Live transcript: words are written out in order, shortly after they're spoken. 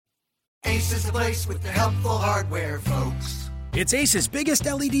Ace is the place with the helpful hardware, folks. It's Ace's biggest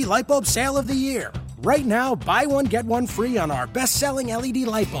LED light bulb sale of the year. Right now, buy one, get one free on our best-selling LED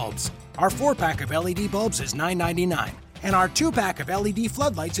light bulbs. Our 4-pack of LED bulbs is $9.99, and our 2-pack of LED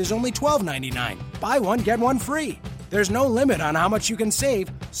floodlights is only $12.99. Buy one, get one free. There's no limit on how much you can save,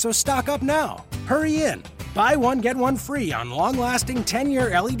 so stock up now. Hurry in. Buy one, get one free on long-lasting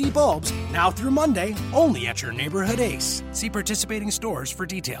 10-year LED bulbs, now through Monday, only at your neighborhood Ace. See participating stores for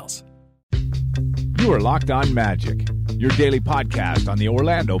details. You are Locked On Magic, your daily podcast on the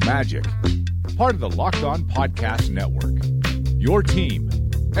Orlando Magic. Part of the Locked On Podcast Network. Your team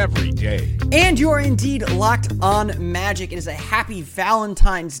every day. And you are indeed Locked On Magic. It is a happy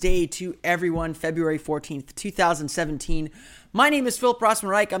Valentine's Day to everyone, February 14th, 2017. My name is Philip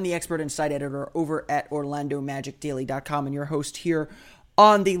Rossman-Reich. I'm the expert and site editor over at OrlandoMagicDaily.com and your host here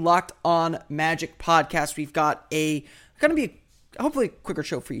on the Locked On Magic podcast. We've got going to be hopefully a quicker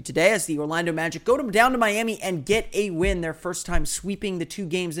show for you today as the Orlando Magic go down to Miami and get a win. Their first time sweeping the 2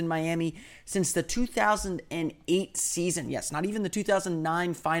 games in Miami since the 2008 season. Yes, not even the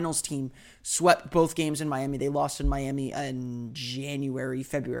 2009 finals team swept both games in Miami. They lost in Miami in January,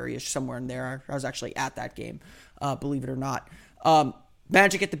 February-ish, somewhere in there. I was actually at that game, believe it or not.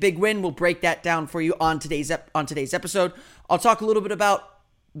 Magic get the big win. We'll break that down for you on today's episode. I'll talk a little bit about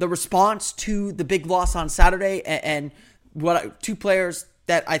the response to the big loss on Saturday and what 2 players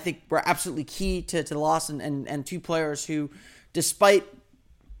that I think were absolutely key to the loss and 2 players who, despite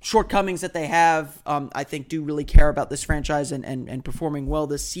shortcomings that they have, I think do really care about this franchise and performing well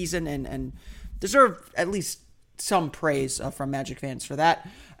this season and deserve at least some praise from Magic fans for that.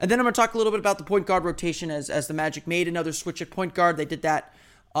 And then I'm going to talk a little bit about the point guard rotation as the Magic made another switch at point guard. They did that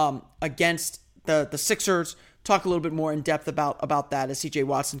against the Sixers. Talk a little bit more in depth about that as CJ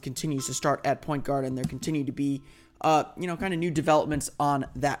Watson continues to start at point guard and there continue to be kind of new developments on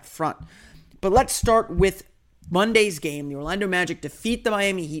that front. But let's start with Monday's game. The Orlando Magic defeat the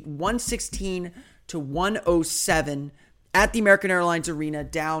Miami Heat 116-107 at the American Airlines Arena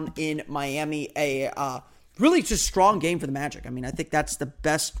down in Miami. A really just strong game for the Magic. I mean, I think that's the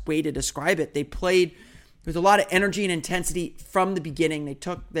best way to describe it. They played with a lot of energy and intensity from the beginning. They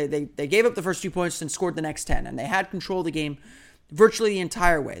gave up the first 2 points and scored the next 10, and they had control of the game virtually the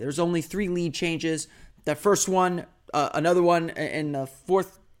entire way. There's only 3 lead changes. The first one, another one in the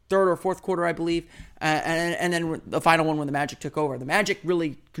third or fourth quarter, I believe, and then the final one when the Magic took over. The Magic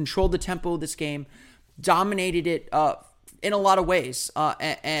really controlled the tempo of this game, dominated it in a lot of ways,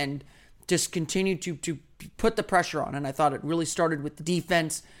 and just continued to put the pressure on. And I thought it really started with the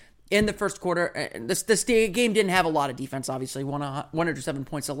defense in the first quarter. And this game didn't have a lot of defense, obviously, 107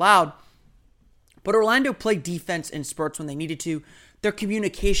 points allowed. But Orlando played defense in spurts when they needed to. Their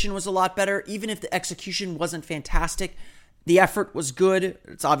communication was a lot better. Even if the execution wasn't fantastic, the effort was good.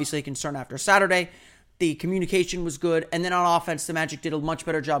 It's obviously a concern after Saturday. The communication was good. And then on offense, the Magic did a much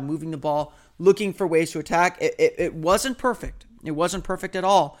better job moving the ball, looking for ways to attack. It wasn't perfect. It wasn't perfect at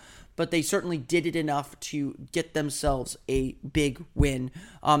all. But they certainly did it enough to get themselves a big win.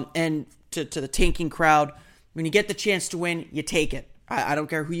 And to the tanking crowd, when you get the chance to win, you take it. I don't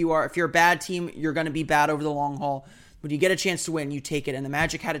care who you are. If you're a bad team, you're going to be bad over the long haul. When you get a chance to win, you take it. And the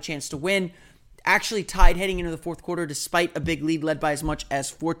Magic had a chance to win. Actually tied heading into the fourth quarter despite a big lead led by as much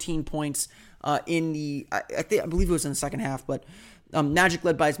as 14 points in the, I believe it was in the second half, but Magic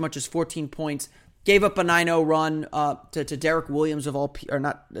led by as much as 14 points. Gave up a 9-0 run to Derek Williams of all, or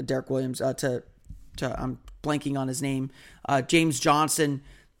not Derek Williams, to I'm blanking on his name, James Johnson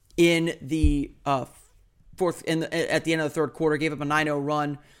in the fourth, at the end of the third quarter. Gave up a 9-0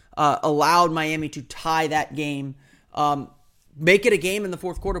 run, allowed Miami to tie that game. Make it a game in the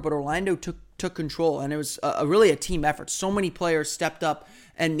fourth quarter, but Orlando took control, and it was really a team effort. So many players stepped up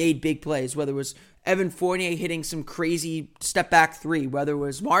and made big plays, whether it was Evan Fournier hitting some crazy step-back 3, whether it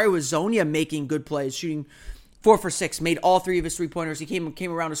was Mario Hezonja making good plays, shooting 4 for 6, made all 3 of his 3-pointers. He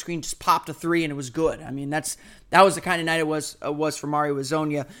came around the screen, just popped a 3, and it was good. I mean, that was the kind of night it was for Mario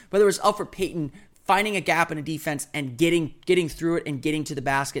Hezonja. Whether it was Elfrid Payton finding a gap in a defense and getting through it and getting to the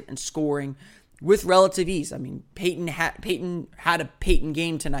basket and scoring with relative ease. I mean, Payton had a Payton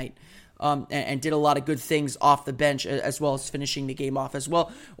game tonight, and did a lot of good things off the bench as well as finishing the game off as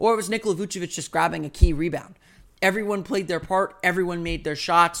well. Or it was Nikola Vucevic just grabbing a key rebound. Everyone played their part. Everyone made their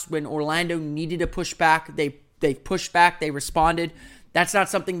shots. When Orlando needed to push back, they pushed back. They responded. That's not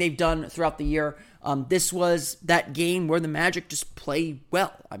something they've done throughout the year. This was that game where the Magic just play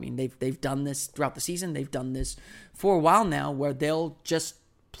well. I mean, they've done this throughout the season. They've done this for a while now where they'll just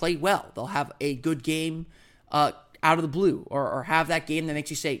play well. They'll have a good game out of the blue, or have that game that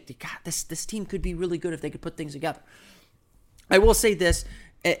makes you say, God, this team could be really good if they could put things together. I will say this,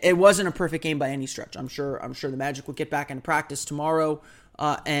 it wasn't a perfect game by any stretch. I'm sure the Magic will get back into practice tomorrow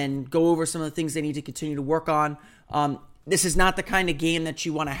and go over some of the things they need to continue to work on. This is not the kind of game that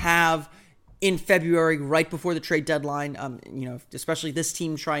you want to have in February, right before the trade deadline. Especially this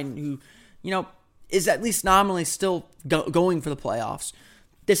team who is at least nominally still going for the playoffs.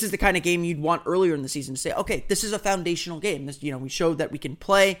 This is the kind of game you'd want earlier in the season to say, okay, this is a foundational game. This, we showed that we can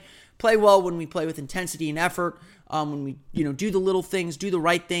play well when we play with intensity and effort. When we, do the little things, do the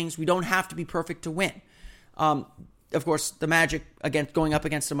right things. We don't have to be perfect to win. Of course, the Magic going up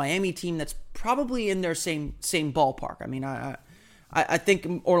against a Miami team that's probably in their same ballpark. I mean, I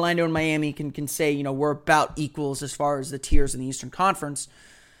think Orlando and Miami can say, we're about equals as far as the tiers in the Eastern Conference.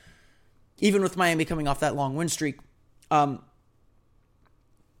 Even with Miami coming off that long win streak.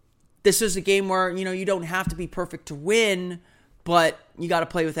 This is a game where, you don't have to be perfect to win, but you got to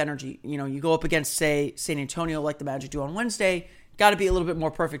play with energy. You go up against, say, San Antonio like the Magic do on Wednesday, got to be a little bit more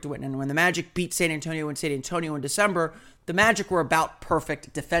perfect to win. And when the Magic beat San Antonio in December, the Magic were about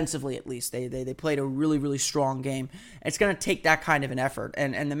perfect defensively, at least. They played a really, really strong game. It's going to take that kind of an effort.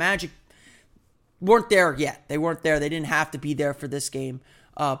 And the Magic weren't there yet. They weren't there. They didn't have to be there for this game.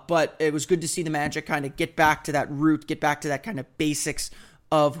 But it was good to see the Magic kind of get back to that root, get back to that kind of basics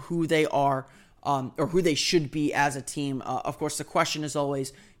of who they are, or who they should be as a team. Of course, the question is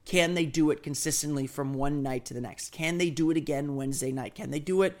always, can they do it consistently from one night to the next? Can they do it again Wednesday night? Can they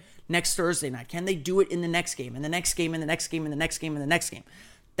do it next Thursday night? Can they do it in the next game, and the next game, and the next game, and the next game, and the next game?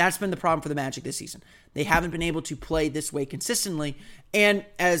 That's been the problem for the Magic this season. They haven't been able to play this way consistently. And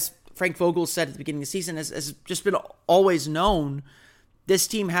as Frank Vogel said at the beginning of the season, as just been always known, this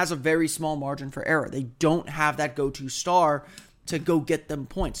team has a very small margin for error. They don't have that go-to star to go get them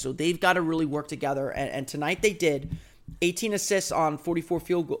points. So they've got to really work together. And tonight they did. 18 assists on 44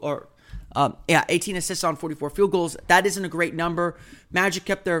 field goals. 18 assists on 44 field goals. That isn't a great number. Magic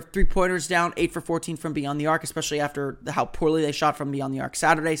kept their three-pointers down, 8 for 14 from beyond the arc, especially after how poorly they shot from beyond the arc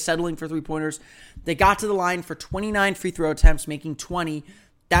Saturday, settling for three-pointers. They got to the line for 29 free throw attempts, making 20.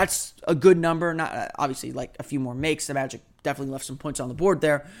 That's a good number. Not obviously like a few more makes. The Magic definitely left some points on the board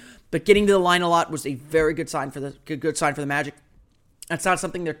there, but getting to the line a lot was a very good sign for the Magic. That's not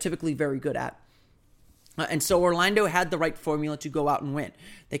something they're typically very good at. And so Orlando had the right formula to go out and win.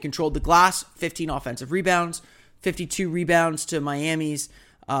 They controlled the glass, 15 offensive rebounds, 52 rebounds to Miami's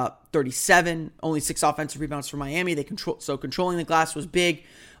 37, only 6 offensive rebounds for Miami. So controlling the glass was big.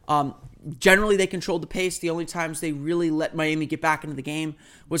 Generally, they controlled the pace. The only times they really let Miami get back into the game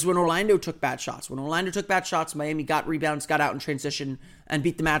was when Orlando took bad shots. When Orlando took bad shots, Miami got rebounds, got out in transition, and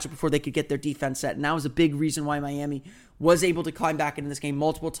beat the Magic before they could get their defense set. And that was a big reason why Miami was able to climb back into this game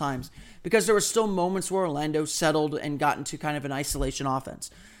multiple times, because there were still moments where Orlando settled and got into kind of an isolation offense.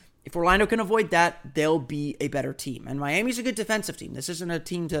 If Orlando can avoid that, they'll be a better team. And Miami's a good defensive team. This isn't a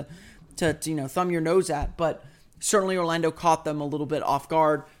team to thumb your nose at, but certainly Orlando caught them a little bit off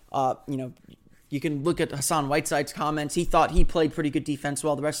guard. You can look at Hassan Whiteside's comments. He thought he played pretty good defense,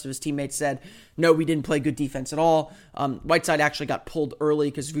 while the rest of his teammates said, no, we didn't play good defense at all. Whiteside actually got pulled early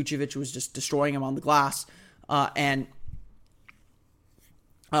because Vucevic was just destroying him on the glass.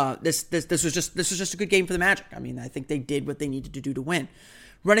 This was just a good game for the Magic. I mean, I think they did what they needed to do to win.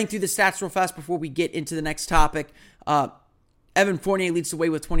 Running through the stats real fast before we get into the next topic. Evan Fournier leads the way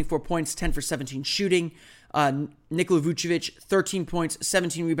with 24 points, 10 for 17 shooting. Nikola Vucevic, 13 points,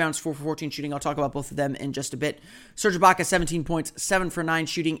 17 rebounds, 4 for 14 shooting. I'll talk about both of them in just a bit. Serge Ibaka, 17 points, 7 for 9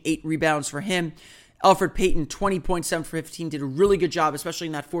 shooting, 8 rebounds for him. Elfrid Payton, 20 points, 7 for 15, did a really good job, especially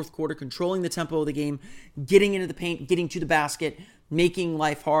in that fourth quarter, controlling the tempo of the game, getting into the paint, getting to the basket, making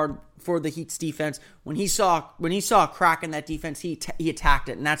life hard for the Heat's defense. When he saw a crack in that defense, he attacked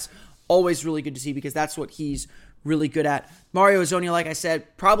it, and that's always really good to see, because that's what he's really good at. Mario Hezonja, like I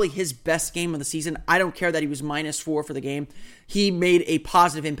said, probably his best game of the season. I don't care that he was -4 for the game. He made a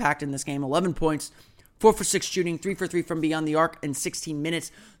positive impact in this game. 11 points, 4 for 6 shooting, 3 for 3 from beyond the arc in 16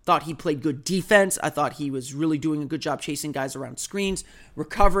 minutes. Thought he played good defense. I thought he was really doing a good job chasing guys around screens,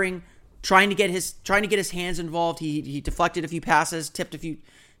 recovering, trying to get his hands involved. He deflected a few passes, tipped a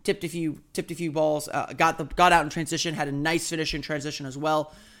few balls, got out in transition, had a nice finish in transition as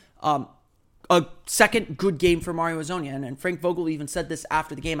well. A second good game for Mario Hezonja, and Frank Vogel even said this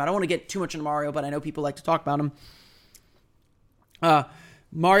after the game. I don't want to get too much into Mario, but I know people like to talk about him.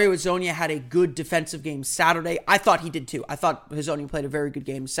 Mario Hezonja had a good defensive game Saturday. I thought he did too. I thought Hezonja played a very good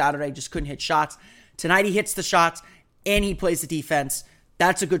game Saturday, just couldn't hit shots. Tonight he hits the shots, and he plays the defense.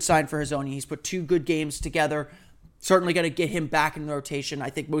 That's a good sign for Hezonja. He's put 2 good games together. Certainly going to get him back in the rotation. I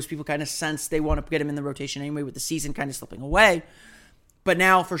think most people kind of sense they want to get him in the rotation anyway, with the season kind of slipping away. But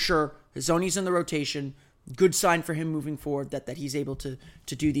now, for sure, Hezonja's in the rotation. Good sign for him moving forward that he's able to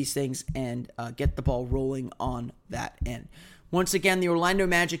do these things and get the ball rolling on that end. Once again, the Orlando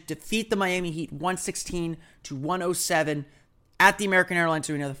Magic defeat the Miami Heat 116-107 at the American Airlines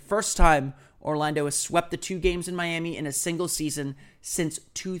Arena. The first time Orlando has swept the 2 games in Miami in a single season since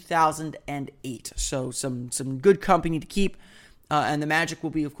 2008. So some good company to keep. And the Magic will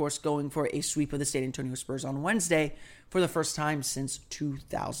be, of course, going for a sweep of the San Antonio Spurs on Wednesday for the first time since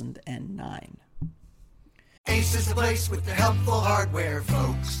 2009. Ace is the place with the helpful hardware,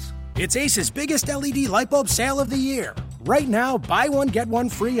 folks. It's Ace's biggest LED light bulb sale of the year. Right now, buy one, get one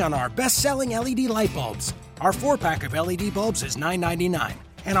free on our best-selling LED light bulbs. Our 4-pack of LED bulbs is $9.99,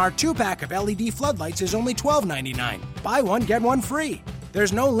 and our 2-pack of LED floodlights is only $12.99. Buy one, get one free.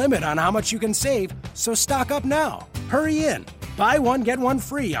 There's no limit on how much you can save, so stock up now. Hurry in. Buy one, get one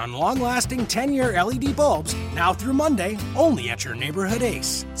free on long-lasting 10-year LED bulbs, now through Monday, only at your neighborhood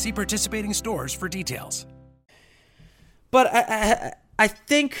Ace. See participating stores for details. But I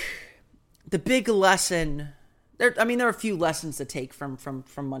think the big lesson, there are a few lessons to take from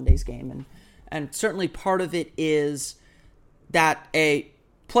Monday's game, and certainly part of it is that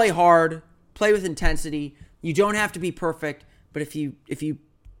play hard, play with intensity. You don't have to be perfect, but if you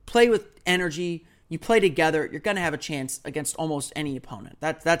play with energy, you play together, you're going to have a chance against almost any opponent.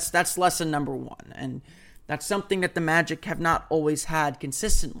 That's lesson number 1, and that's something that the Magic have not always had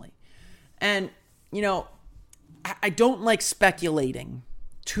consistently. And I don't like speculating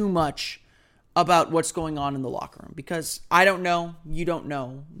too much about what's going on in the locker room because I don't know, you don't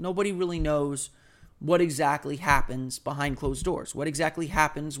know. Nobody really knows what exactly happens behind closed doors. What exactly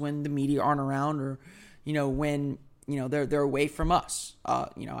happens when the media aren't around or, when, they're away from us.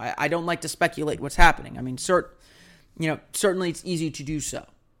 I don't like to speculate what's happening. I mean, certainly it's easy to do so.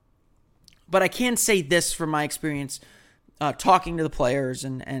 But I can say this from my experience talking to the players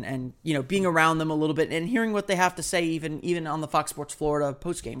and being around them a little bit and hearing what they have to say even on the Fox Sports Florida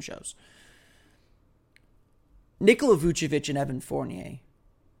post-game shows. Nikola Vucevic and Evan Fournier.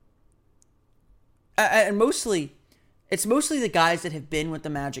 And it's mostly the guys that have been with the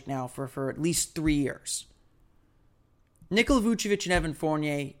Magic now for at least 3 years. Nikola Vucevic and Evan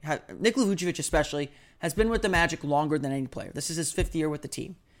Fournier, Nikola Vucevic especially, has been with the Magic longer than any player. This is his 5th year with the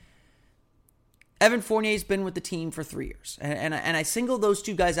team. Evan Fournier's been with the team for 3 years. And I single those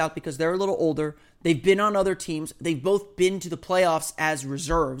 2 guys out because they're a little older. They've been on other teams. They've both been to the playoffs as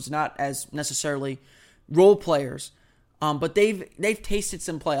reserves, not as necessarily role players. But they've tasted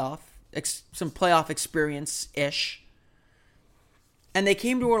some playoff experience-ish. And they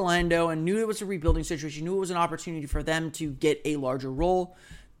came to Orlando and knew it was a rebuilding situation, knew it was an opportunity for them to get a larger role.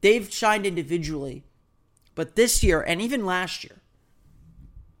 They've shined individually. But this year, and even last year,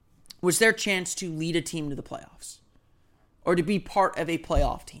 was their chance to lead a team to the playoffs or to be part of a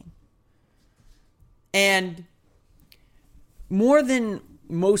playoff team. And more than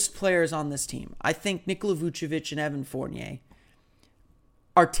most players on this team, I think Nikola Vucevic and Evan Fournier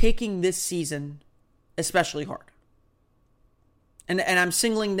are taking this season especially hard. And I'm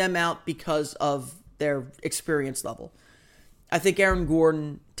singling them out because of their experience level. I think Aaron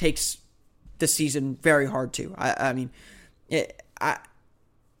Gordon takes this season very hard too.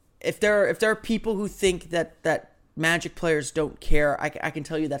 If there are people who think that Magic players don't care, I can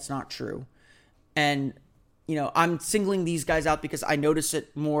tell you that's not true. And, I'm singling these guys out because I notice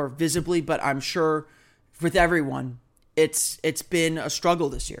it more visibly, but I'm sure with everyone, it's been a struggle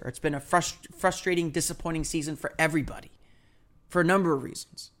this year. It's been a frustrating, disappointing season for everybody for a number of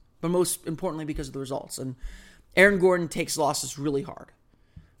reasons, but most importantly because of the results. And Aaron Gordon takes losses really hard.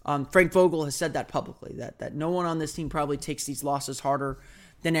 Frank Vogel has said that publicly, that no one on this team probably takes these losses harder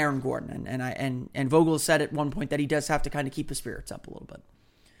than Aaron Gordon. And Vogel said at one point that he does have to kind of keep his spirits up a little bit.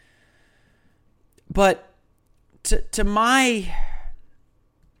 But to my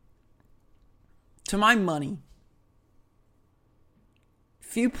money,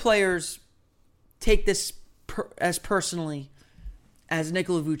 few players take this as personally as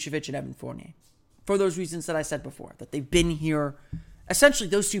Nikola Vucevic and Evan Fournier. For those reasons that I said before, that they've been here. Essentially,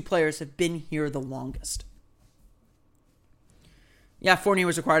 those 2 players have been here the longest. Yeah, Fournier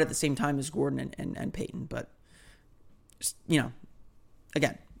was acquired at the same time as Gordon and Payton, but,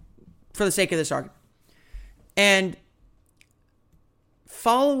 again, for the sake of this argument. And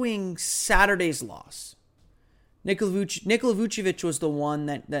following Saturday's loss, Nikola Vucevic was the one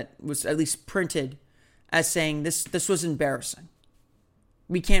that was at least printed as saying this was embarrassing.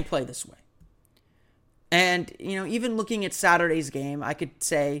 We can't play this way. And, even looking at Saturday's game, I could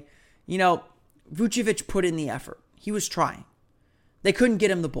say, Vucevic put in the effort. He was trying. They couldn't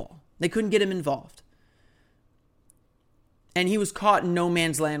get him the ball. They couldn't get him involved. And he was caught in no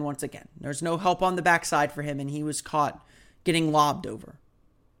man's land once again. There's no help on the backside for him, and he was caught getting lobbed over.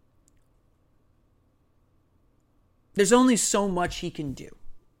 There's only so much he can do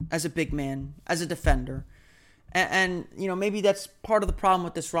as a big man, as a defender. And maybe that's part of the problem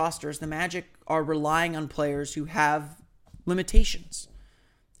with this roster is the Magic are relying on players who have limitations.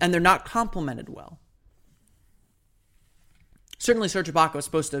 And they're not complemented well. Certainly Serge Ibaka is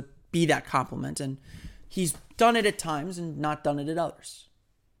supposed to be that complement, and he's done it at times and not done it at others.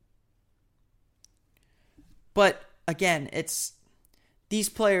 But again, these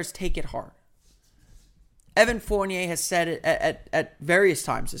players take it hard. Evan Fournier has said it at various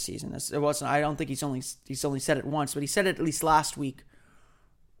times this season. It wasn't. I don't think he's only said it once, but he said it at least last week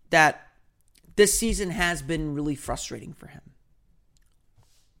that this season has been really frustrating for him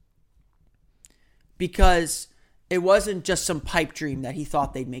because it wasn't just some pipe dream that he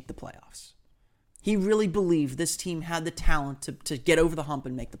thought they'd make the playoffs. He really believed this team had the talent to get over the hump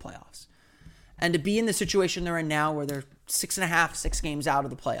and make the playoffs, and to be in the situation they're in now, where they're 6 games out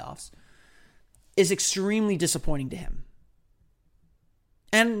of the playoffs, is extremely disappointing to him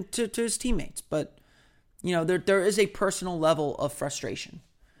and to his teammates. But, there is a personal level of frustration.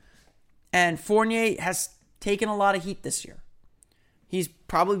 And Fournier has taken a lot of heat this year. He's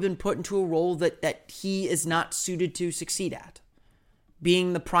probably been put into a role that he is not suited to succeed at,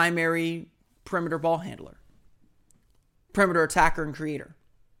 being the primary perimeter ball handler, perimeter attacker and creator.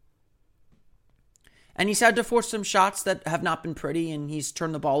 And he's had to force some shots that have not been pretty, and he's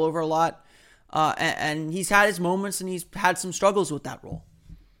turned the ball over a lot. And he's had his moments, and he's had some struggles with that role.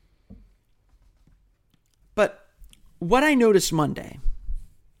 But what I noticed Monday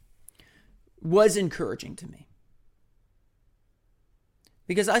was encouraging to me.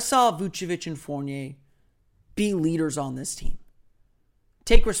 Because I saw Vucevic and Fournier be leaders on this team.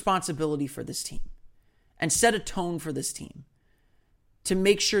 Take responsibility for this team. And set a tone for this team. To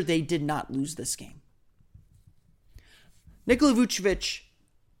make sure they did not lose this game. Nikola Vucevic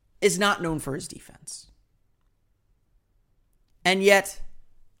is not known for his defense. And yet,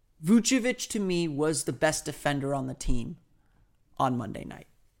 Vucevic to me was the best defender on the team on Monday night.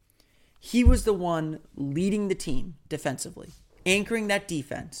 He was the one leading the team defensively, anchoring that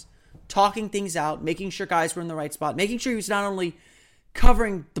defense, talking things out, making sure guys were in the right spot, making sure he was not only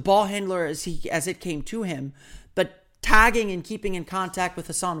covering the ball handler as it came to him, but tagging and keeping in contact with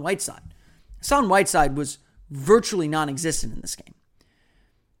Hassan Whiteside. Hassan Whiteside was virtually non-existent in this game.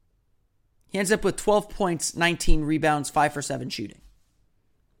 He ends up with 12 points, 19 rebounds, 5 for 7 shooting.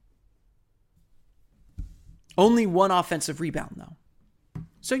 Only one offensive rebound, though.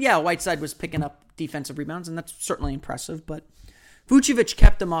 So yeah, Whiteside was picking up defensive rebounds, and that's certainly impressive, but Vucevic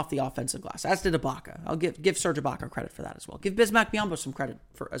kept him off the offensive glass, as did Ibaka. I'll give Serge Ibaka credit for that as well. Give Bismack Biyombo some credit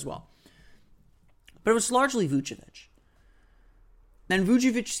for as well. But it was largely Vucevic. And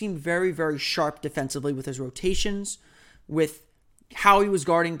Vucevic seemed very, very sharp defensively with his rotations, with how he was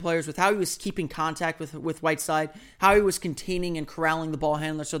guarding players, with how he was keeping contact with Whiteside, how he was containing and corralling the ball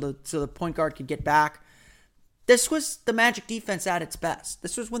handler so the point guard could get back. This was the Magic defense at its best.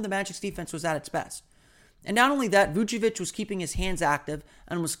 This was when the Magic's defense was at its best. And not only that, Vucevic was keeping his hands active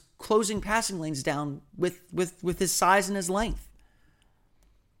and was closing passing lanes down with his size and his length.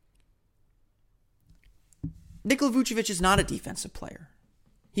 Nikola Vucevic is not a defensive player.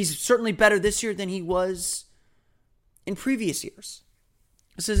 He's certainly better this year than he was in previous years.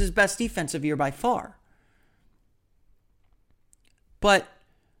 This is his best defensive year by far. But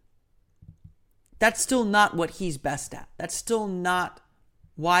that's still not what he's best at. That's still not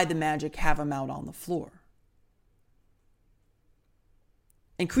why the Magic have him out on the floor.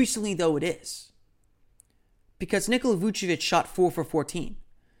 Increasingly, though, it is. Because Nikola Vucevic shot 4 for 14.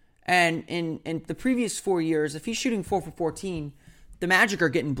 And in the previous 4 years, if he's shooting 4 for 14, the Magic are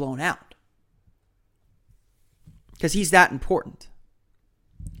getting blown out. Because he's that important.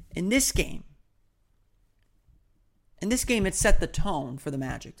 In this game, it set the tone for the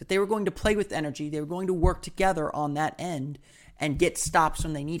Magic. That they were going to play with energy. They were going to work together on that end and get stops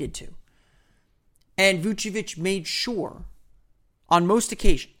when they needed to. And Vucevic made sure, on most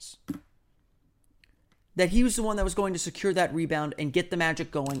occasions, that he was the one that was going to secure that rebound and get the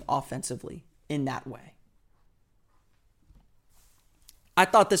Magic going offensively in that way. I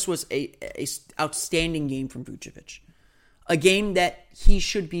thought this was a outstanding game from Vucevic. A game that he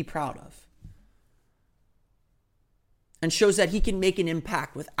should be proud of. And shows that he can make an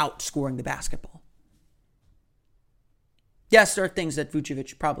impact without scoring the basketball. Yes, there are things that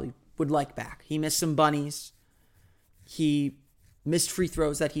Vucevic probably would like back. He missed some bunnies. He missed free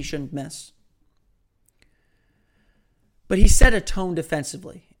throws that he shouldn't miss. But he set a tone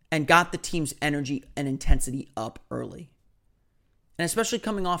defensively and got the team's energy and intensity up early. and especially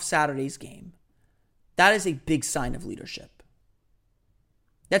coming off Saturday's game, that is a big sign of leadership.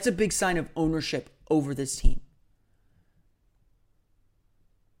 That's a big sign of ownership over this team.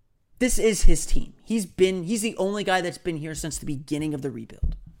 This is his team. He's the only guy that's been here since the beginning of the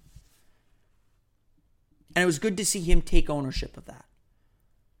rebuild. And it was good to see him take ownership of that.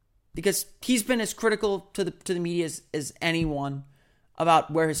 Because he's been as critical to the media as anyone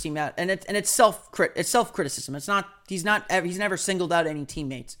about where his team at, and it's self-criticism. He's never singled out any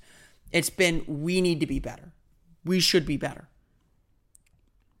teammates. It's been, we need to be better. We should be better.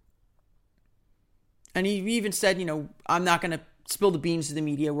 And he even said, I'm not going to spill the beans to the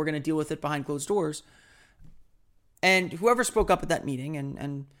media. We're going to deal with it behind closed doors. And whoever spoke up at that meeting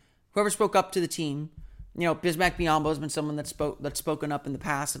and whoever spoke up to the team, Bismack Biyombo has been someone that's spoken up in the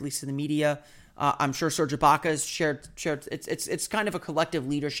past, at least in the media. I'm sure Serge Ibaka has shared. It's kind of a collective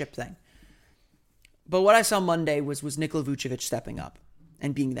leadership thing. But what I saw Monday was Nikola Vucevic stepping up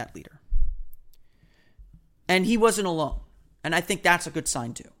and being that leader. And he wasn't alone. And I think that's a good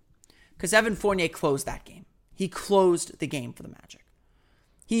sign too. Because Evan Fournier closed that game. He closed the game for the Magic.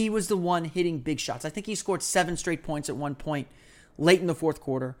 He was the one hitting big shots. I think he scored 7 straight points at one point late in the fourth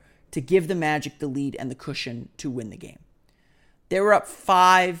quarter to give the Magic the lead and the cushion to win the game. They were up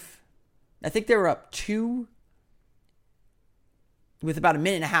 5. I think they were up 2 with about a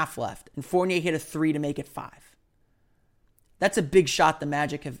minute and a half left. And Fournier hit a 3 to make it 5. That's a big shot the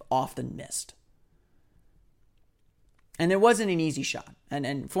Magic have often missed. And it wasn't an easy shot.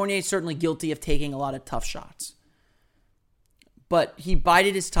 And Fournier is certainly guilty of taking a lot of tough shots. But he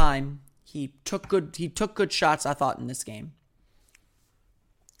bided his time. He took good shots, I thought, in this game.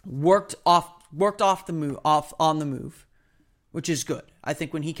 Worked on the move, which is good. I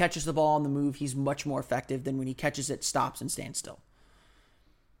think when he catches the ball on the move, he's much more effective than when he catches it, stops, and stands still.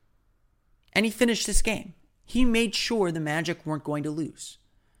 And he finished this game. He made sure the Magic weren't going to lose.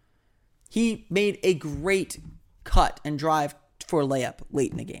 He made a great cut and drive for a layup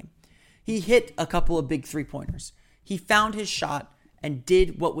late in the game. He hit a couple of big three-pointers. He found his shot and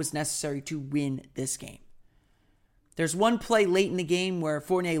did what was necessary to win this game. There's one play late in the game where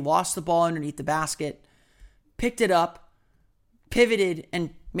Fournier lost the ball underneath the basket, picked it up, pivoted,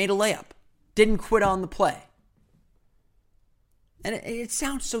 and made a layup. Didn't quit on the play. And it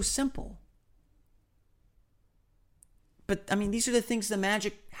sounds so simple. But, these are the things the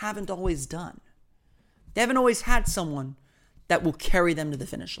Magic haven't always done. They haven't always had someone that will carry them to the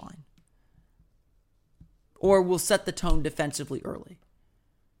finish line. Or will set the tone defensively early.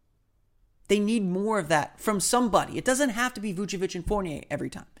 They need more of that from somebody. It doesn't have to be Vucevic and Fournier every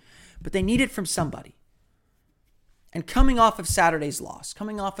time. But they need it from somebody. And coming off of Saturday's loss,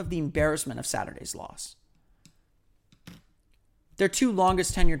 coming off of the embarrassment of Saturday's loss, their 2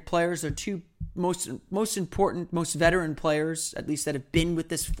 longest tenured players, their 2 most important, most veteran players, at least that have been with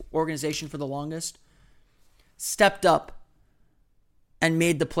this organization for the longest, stepped up and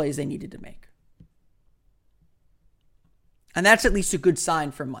made the plays they needed to make. And that's at least a good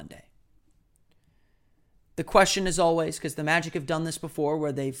sign for Monday. The question is always, because the Magic have done this before,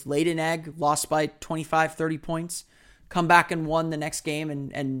 where they've laid an egg, lost by 25, 30 points, come back and won the next game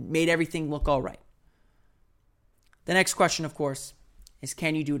and made everything look all right. The next question, of course, is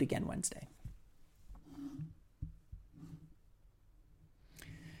can you do it again Wednesday?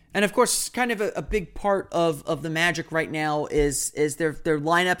 And of course, kind of a big part of the Magic right now is their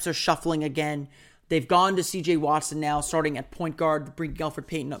lineups are shuffling again. They've gone to C.J. Watson now, starting at point guard, bringing Elfrid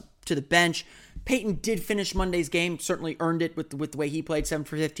Payton up to the bench. Payton did finish Monday's game, certainly earned it with the way he played, 7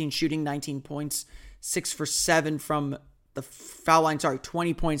 for 15 shooting, 19 points, 6 for 7 from the foul line.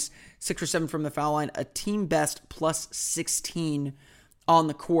 20 points, 6 for 7 from the foul line. A team best plus 16 on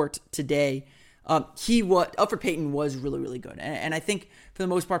the court today. Elfrid Payton was really, really good. And I think for the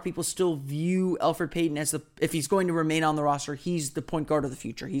most part, people still view Elfrid Payton as if he's going to remain on the roster, he's the point guard of the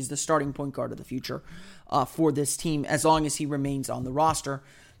future. He's the starting point guard of the future for this team as long as he remains on the roster.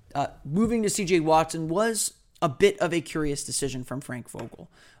 Moving to C.J. Watson was a bit of a curious decision from Frank Vogel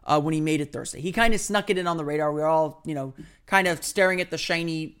when he made it Thursday. He kind of snuck it in on the radar. We were all, kind of staring at the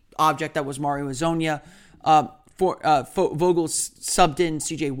shiny object that was Mario Hezonja. Vogel subbed in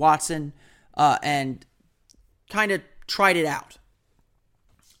C.J. Watson and kind of tried it out.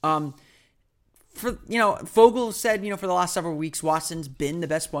 Vogel said, for the last several weeks, Watson's been the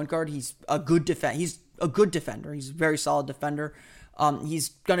best point guard. He's a good defender. He's a very solid defender. He's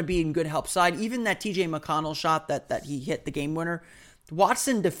going to be in good help side. Even that TJ McConnell shot that he hit the game winner,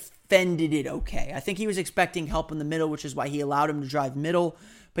 Watson defended it okay. I think he was expecting help in the middle, which is why he allowed him to drive middle.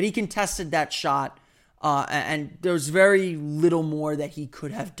 But he contested that shot, and there was very little more that he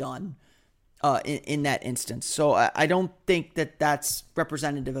could have done in that instance. So I don't think that that's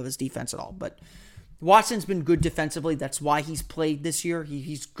representative of his defense at all. But Watson's been good defensively. That's why he's played this year.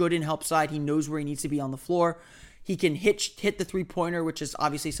 He's good in help side. He knows where he needs to be on the floor. He can hit the three-pointer, which is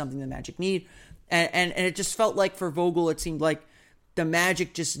obviously something the Magic need. And it just felt like for Vogel, it seemed like the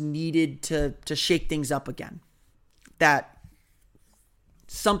Magic just needed to shake things up again. That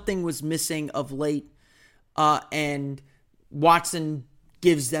something was missing of late, and Watson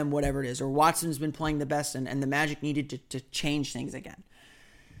gives them whatever it is. Or Watson's been playing the best, and the Magic needed to change things again.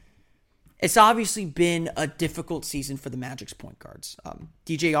 It's obviously been a difficult season for the Magic's point guards.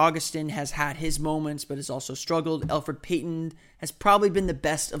 DJ Augustin has had his moments, but has also struggled. Elfrid Payton has probably been the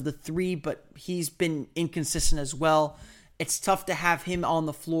best of the three, but he's been inconsistent as well. It's tough to have him on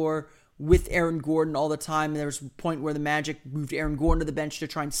the floor with Aaron Gordon all the time. There was a point where the Magic moved Aaron Gordon to the bench to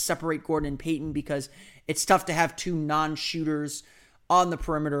try and separate Gordon and Payton because it's tough to have two non-shooters on the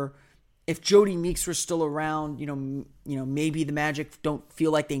perimeter. If Jody Meeks were still around, maybe the Magic don't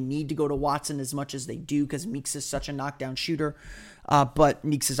feel like they need to go to Watson as much as they do because Meeks is such a knockdown shooter. But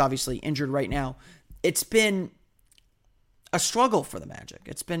Meeks is obviously injured right now. It's been a struggle for the Magic.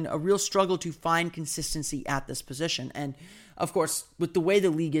 It's been a real struggle to find consistency at this position. And of course, with the way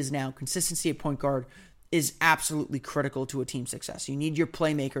the league is now, consistency at point guard is absolutely critical to a team's success. You need your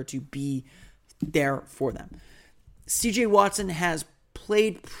playmaker to be there for them. CJ Watson has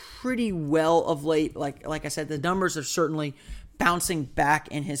played pretty well of late. Like I said, the numbers are certainly bouncing back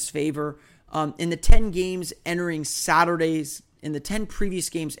in his favor. In the 10 previous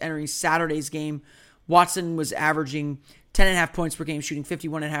games entering Saturday's game, Watson was averaging 10.5 points per game, shooting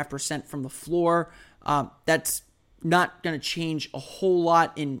 51.5% from the floor. That's not going to change a whole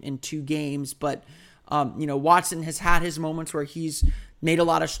lot in 2 games, but Watson has had his moments where he's made a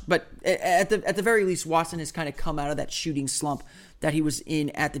lot of, but at the very least, Watson has kind of come out of that shooting slump that he was in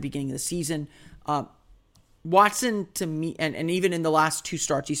at the beginning of the season. Watson, to me, and even in the last 2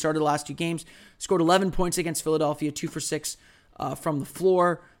 starts, he started the last 2 games, scored 11 points against Philadelphia, 2 for 6 from the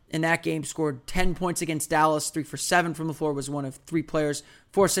floor. In that game, scored 10 points against Dallas, 3 for 7 from the floor, was one of 3 players,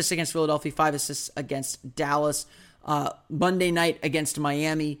 4 assists against Philadelphia, 5 assists against Dallas. Monday night against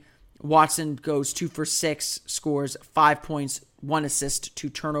Miami, Watson goes 2 for 6, scores 5 points, 1 assist, 2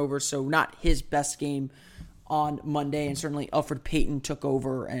 turnovers, so not his best game on Monday, and certainly Elfrid Payton took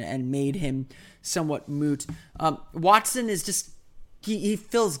over and made him somewhat moot. Watson is just, he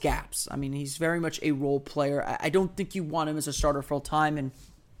fills gaps. I mean, he's very much a role player. I don't think you want him as a starter full time, and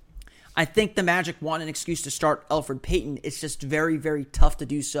I think the Magic want an excuse to start Elfrid Payton. It's just very, very tough to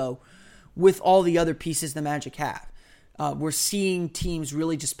do so with all the other pieces the Magic have. We're seeing teams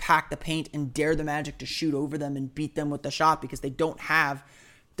really just pack the paint and dare the Magic to shoot over them and beat them with the shot because they don't have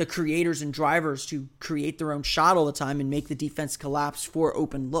the creators and drivers to create their own shot all the time and make the defense collapse for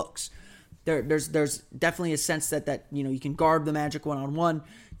open looks. There's definitely a sense that you can guard the Magic one-on-one,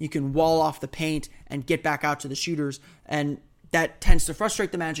 you can wall off the paint and get back out to the shooters, and that tends to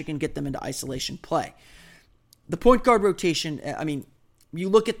frustrate the Magic and get them into isolation play. The point guard rotation, I mean, you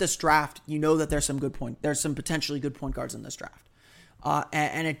look at this draft, you know that there's some potentially good point guards in this draft.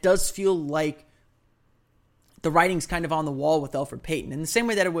 And it does feel like the writing's kind of on the wall with Elfrid Payton. In the same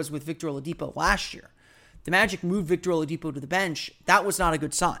way that it was with Victor Oladipo last year. The Magic moved Victor Oladipo to the bench. That was not a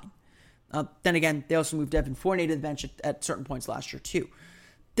good sign. Then again, they also moved Evan Fournier to the bench at certain points last year too.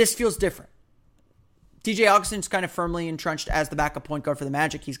 This feels different. DJ Augustin's kind of firmly entrenched as the backup point guard for the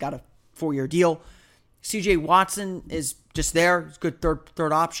Magic. He's got a 4-year deal. CJ Watson is just there. He's a good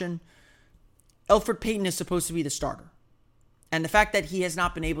third option. Elfrid Payton is supposed to be the starter. And the fact that he has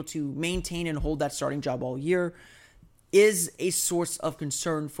not been able to maintain and hold that starting job all year is a source of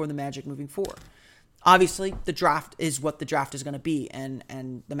concern for the Magic moving forward. Obviously, the draft is what the draft is going to be, and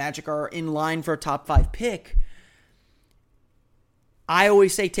the Magic are in line for a top 5 pick. I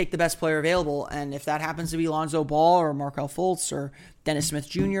always say take the best player available, and if that happens to be Lonzo Ball or Markelle Fultz or Dennis Smith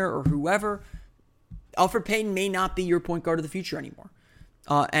Jr. or whoever, Elfrid Payton may not be your point guard of the future anymore.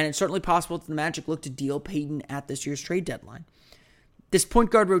 And it's certainly possible that the Magic look to deal Payton at this year's trade deadline. This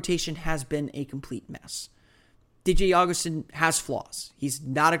point guard rotation has been a complete mess. DJ Augustin has flaws. He's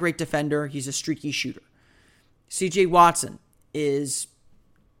not a great defender. He's a streaky shooter. CJ Watson is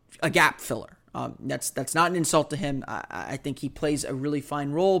a gap filler. That's not an insult to him. I think he plays a really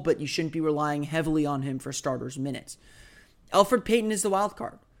fine role, but you shouldn't be relying heavily on him for starters' minutes. Elfrid Payton is the wild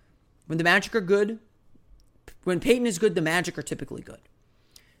card. When the Magic are good, when Payton is good, the Magic are typically good.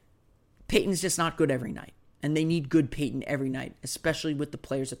 Payton's just not good every night, and they need good Payton every night, especially with the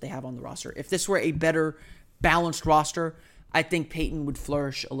players that they have on the roster. If this were a better balanced roster, I think Peyton would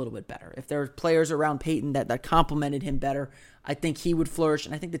flourish a little bit better. If there were players around Peyton that complemented him better, I think he would flourish,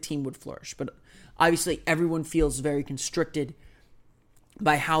 and I think the team would flourish. But obviously, everyone feels very constricted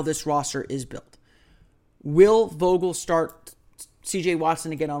by how this roster is built. Will Vogel start C.J.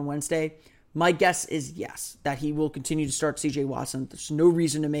 Watson again on Wednesday? My guess is yes, that he will continue to start C.J. Watson. There's no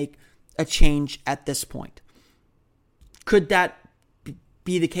reason to make a change at this point. Could that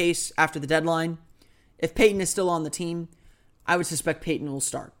be the case after the deadline? If Peyton is still on the team, I would suspect Peyton will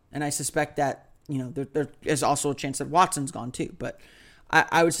start. And I suspect that, there is also a chance that Watson's gone too. But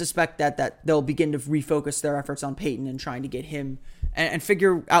I would suspect that they'll begin to refocus their efforts on Peyton and trying to get him and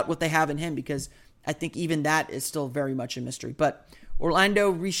figure out what they have in him, because I think even that is still very much a mystery. But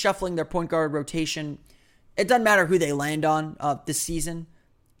Orlando reshuffling their point guard rotation, it doesn't matter who they land on this season.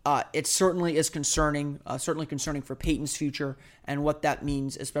 It certainly is concerning for Peyton's future and what that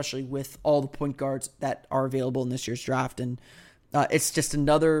means, especially with all the point guards that are available in this year's draft. And it's just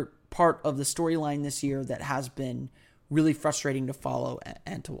another part of the storyline this year that has been really frustrating to follow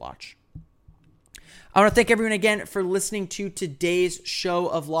and to watch. I want to thank everyone again for listening to today's show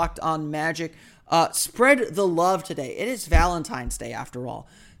of Locked On Magic. Spread the love today. It is Valentine's Day after all.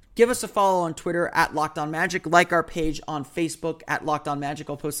 Give us a follow on Twitter at Locked On Magic. Like our page on Facebook at Locked On Magic.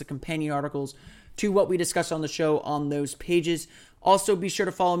 I'll post the companion articles to what we discussed on the show on those pages. Also, be sure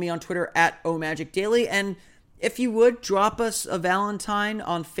to follow me on Twitter at OMagicDaily. And if you would, drop us a Valentine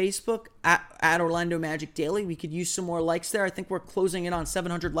on Facebook at Orlando Magic Daily. We could use some more likes there. I think we're closing in on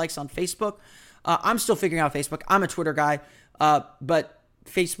 700 likes on Facebook. I'm still figuring out Facebook. I'm a Twitter guy, but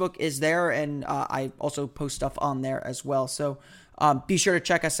Facebook is there, and I also post stuff on there as well. So be sure to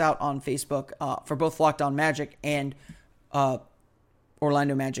check us out on Facebook for both Locked On Magic and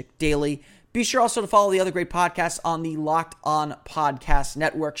Orlando Magic Daily. Be sure also to follow the other great podcasts on the Locked On Podcast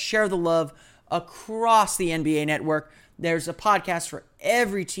Network. Share the love across the NBA network. There's a podcast for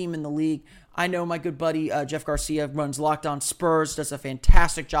every team in the league. I know my good buddy Jeff Garcia runs Locked On Spurs, does a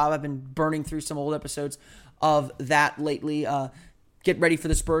fantastic job. I've been burning through some old episodes of that lately. Get ready for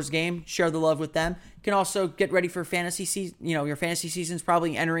the Spurs game. Share the love with them. You can also get ready for fantasy season. Your fantasy season's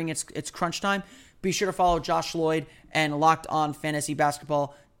probably entering its crunch time. Be sure to follow Josh Lloyd and Locked On Fantasy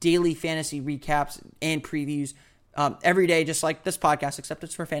Basketball, daily fantasy recaps and previews every day, just like this podcast, except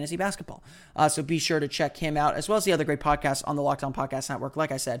it's for fantasy basketball. So be sure to check him out, as well as the other great podcasts on the Locked On Podcast Network.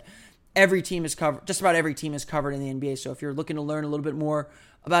 Like I said, every team is covered. Just about every team is covered in the NBA. So if you're looking to learn a little bit more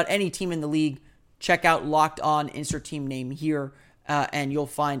about any team in the league, check out Locked On, insert team name here, and you'll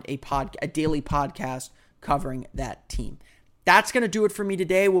find a daily podcast covering that team. That's going to do it for me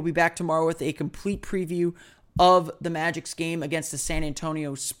today. We'll be back tomorrow with a complete preview of the Magic's game against the San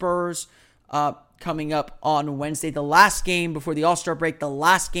Antonio Spurs coming up on Wednesday. The last game before the All-Star break, the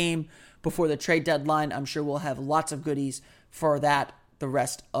last game before the trade deadline. I'm sure we'll have lots of goodies for that the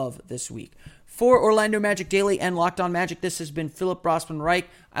rest of this week. For Orlando Magic Daily and Locked On Magic, this has been Philip Rossman Reich.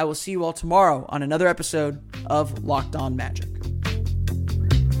 I will see you all tomorrow on another episode of Locked On Magic.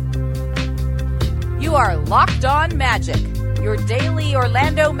 You are Locked On Magic, your daily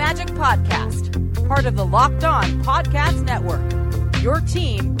Orlando Magic podcast, part of the Locked On Podcast Network, your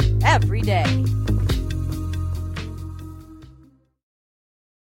team every day.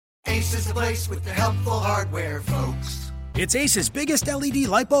 Ace is the place with the helpful hardware, folks. It's Ace's biggest LED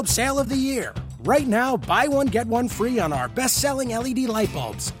light bulb sale of the year. Right now, buy one, get one free on our best-selling LED light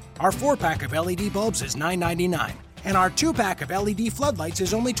bulbs. Our 4-pack of LED bulbs is $9.99, and our 2-pack of LED floodlights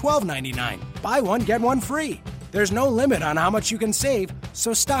is only $12.99. Buy one, get one free. There's no limit on how much you can save,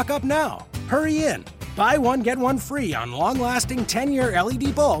 so stock up now. Hurry in. Buy one, get one free on long-lasting 10-year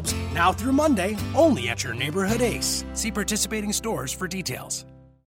LED bulbs now through Monday, only at your neighborhood Ace. See participating stores for details.